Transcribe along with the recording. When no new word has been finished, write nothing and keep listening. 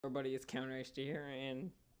Everybody is Counter HD here, and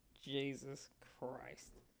Jesus Christ,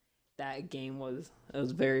 that game was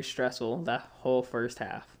very stressful. That whole first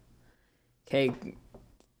half. Okay,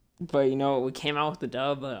 but we came out with the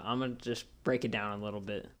dub. But I'm gonna just break it down a little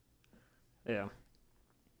bit. Yeah.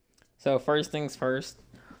 So first things first,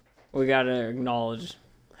 we gotta acknowledge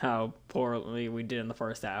how poorly we did in the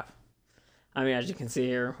first half. I mean, as you can see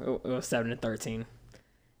here, it was 7-13.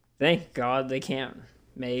 Thank God they can't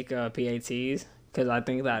make PATs, because I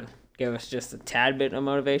think that gave us just a tad bit of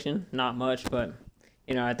motivation. Not much, but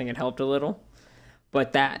I think it helped a little.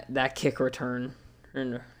 But that kick return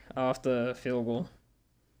off the field goal,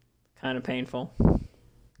 kind of painful.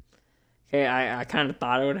 Okay, I kind of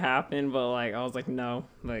thought it would happen, but I was like, no.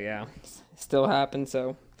 But yeah, it still happened,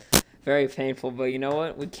 so very painful. But you know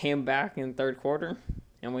what? We came back in the third quarter,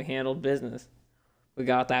 and we handled business. We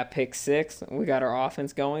got that pick six. We got our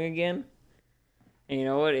offense going again. And you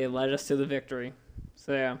know what? It led us to the victory.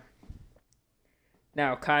 So, yeah.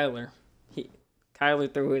 Now, Kyler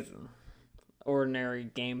threw his ordinary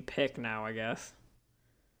game pick now, I guess.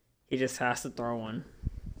 He just has to throw one.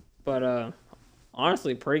 But,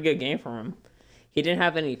 honestly, pretty good game from him. He didn't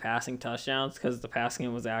have any passing touchdowns because the passing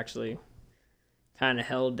game was actually kind of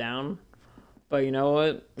held down. But you know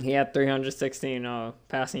what? He had 316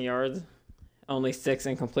 passing yards, only 6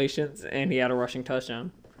 incompletions, and he had a rushing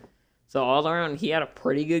touchdown. So all around, he had a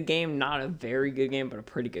pretty good game. Not a very good game, but a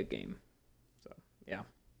pretty good game. So, yeah.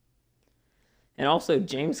 And also,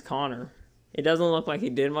 James Conner. It doesn't look like he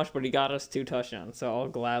did much, but he got us 2 touchdowns. So I'll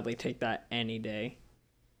gladly take that any day.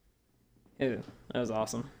 That was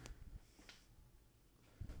awesome.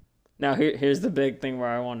 Now, here's the big thing where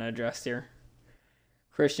I want to address here.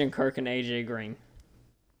 Christian Kirk and AJ Green.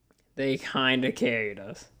 They kind of carried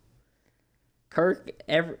us. Kirk,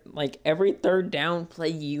 every third down play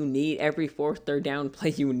you need, every fourth third down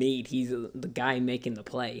play you need, he's the guy making the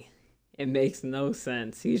play. It makes no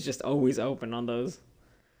sense. He's just always open on those.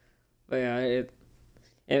 But yeah,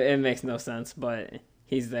 it makes no sense, but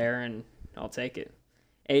he's there, and I'll take it.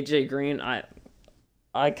 AJ Green,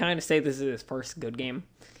 I kind of say this is his first good game.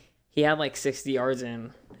 He had 60 yards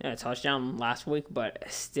and a touchdown last week, but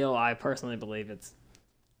still, I personally believe it's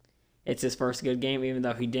his first good game, even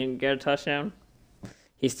though he didn't get a touchdown.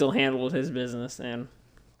 He still handled his business and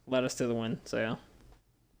led us to the win. So yeah.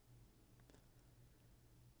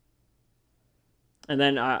 And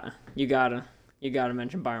then you gotta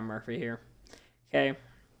mention Byron Murphy here. Okay,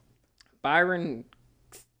 Byron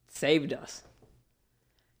saved us.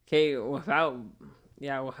 Okay, without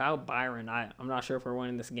Byron, I'm not sure if we're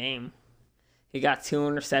winning this game. He got 2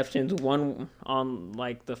 interceptions, one on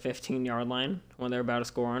the 15-yard line when they're about to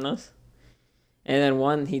score on us. And then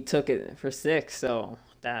one, he took it for 6, so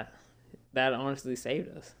that honestly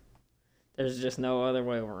saved us. There's just no other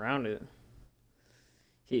way around it.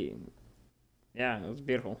 It was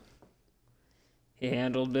beautiful. He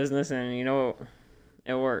handled business, and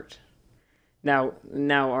it worked. Now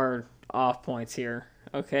our off points here.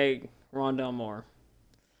 Okay, Rondell Moore.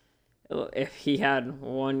 If he had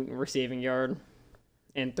 1 receiving yard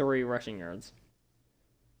and 3 rushing yards.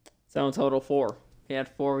 So in total 4. He had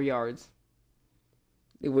 4 yards.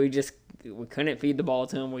 We couldn't feed the ball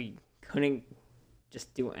to him. We couldn't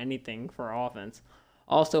just do anything for offense.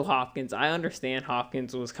 Also, Hopkins. I understand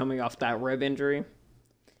Hopkins was coming off that rib injury.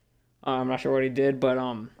 I'm not sure what he did, but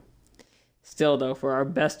still though, for our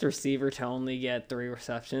best receiver to only get 3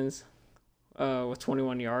 receptions with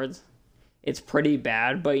 21 yards, it's pretty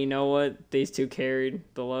bad. But you know what? These 2 carried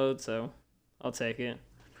the load, so I'll take it.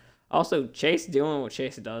 Also, Chase doing what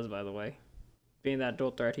Chase does, by the way, being that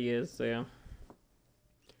dual threat he is. So yeah.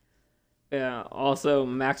 Yeah, also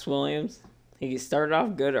Max Williams, he started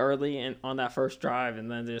off good early and on that first drive, and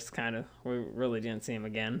then just we really didn't see him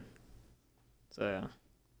again. So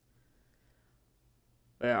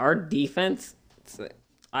yeah, our defense,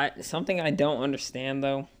 something I don't understand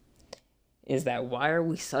though, is that why are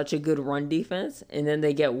we such a good run defense, and then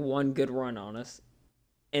they get 1 good run on us,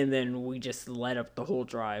 and then we just let up the whole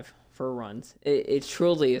drive for runs. It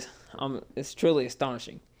truly is, it's truly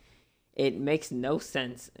astonishing. It makes no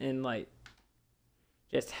sense in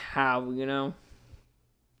just how,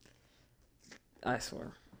 I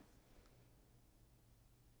swear.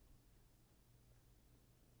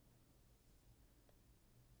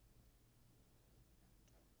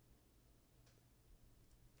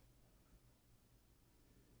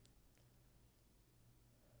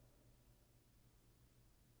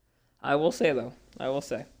 I will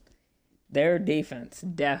say, their defense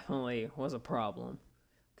definitely was a problem.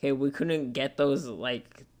 Okay, we couldn't get those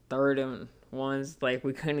third and ones.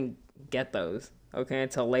 We couldn't get those. Okay,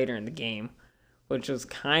 until later in the game, which was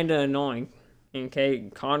kind of annoying. Okay,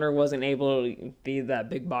 Connor wasn't able to be that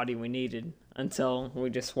big body we needed until we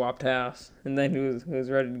just swapped halves, and then he was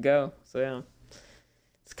ready to go. So yeah,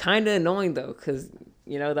 it's kind of annoying though, cause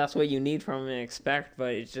that's what you need from him and expect,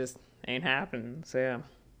 but it just ain't happening. So yeah.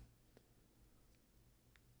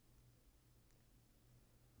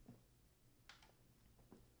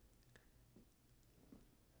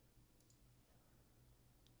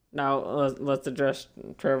 Now let's address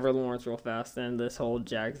Trevor Lawrence real fast and this whole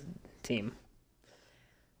Jags team.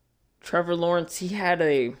 Trevor Lawrence, he had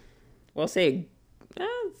we'll say,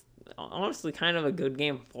 honestly, kind of a good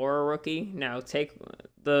game for a rookie. Now, take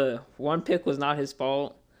the one pick was not his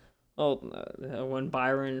fault. Well, when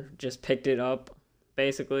Byron just picked it up,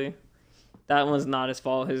 basically, that one's not his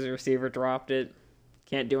fault. His receiver dropped it.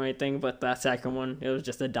 Can't do anything. But that second one, it was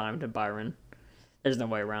just a dime to Byron. There's no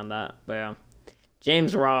way around that. But yeah,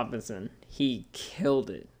 James Robinson, he killed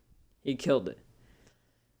it. He killed it.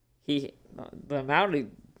 The amount of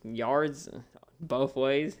yards both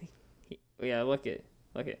ways. Look at.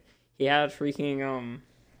 He had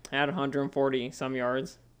had 140 some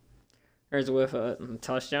yards. There's with a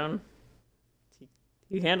touchdown.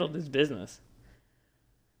 He handled his business.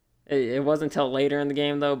 It wasn't until later in the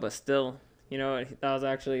game though, but still, that was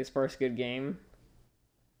actually his first good game.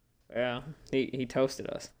 Yeah, he toasted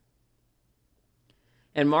us.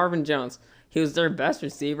 And Marvin Jones, he was their best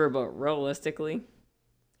receiver, but realistically,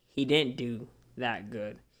 he didn't do that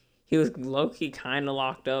good. He was low-key kind of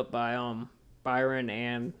locked up by Byron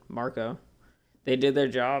and Marco. They did their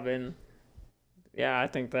job, and yeah, I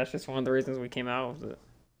think that's just one of the reasons we came out with it.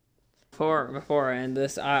 Before I end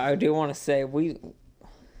this, I do want to say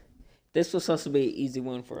this was supposed to be an easy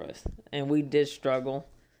win for us, and we did struggle.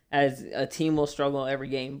 As a team will struggle every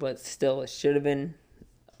game, but still, it should have been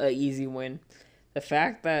an easy win. The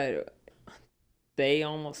fact that they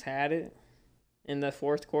almost had it in the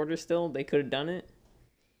fourth quarter still, they could have done it,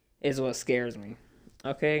 is what scares me.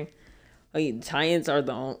 Okay? Titans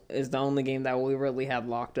is the only game that we really have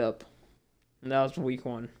locked up. And that was week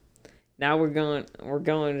 1. Now we're going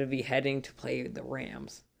to be heading to play the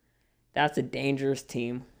Rams. That's a dangerous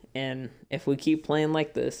team. And if we keep playing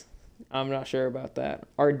like this, I'm not sure about that.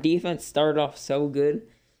 Our defense started off so good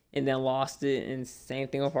and then lost it. And same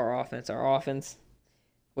thing with our offense. Our offense,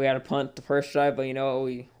 we had to punt the first drive, but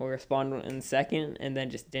we responded in the second and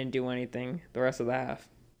then just didn't do anything the rest of the half.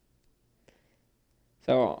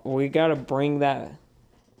 So we got to bring that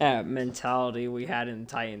mentality we had in the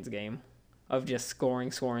Titans game of just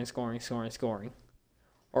scoring.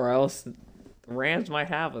 Or else the Rams might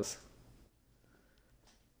have us.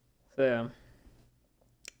 So yeah.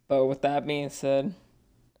 But with that being said,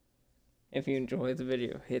 if you enjoyed the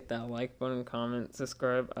video, hit that like button, comment,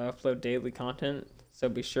 subscribe. I upload daily content, so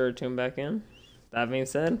be sure to tune back in. That being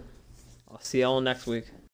said, I'll see y'all next week.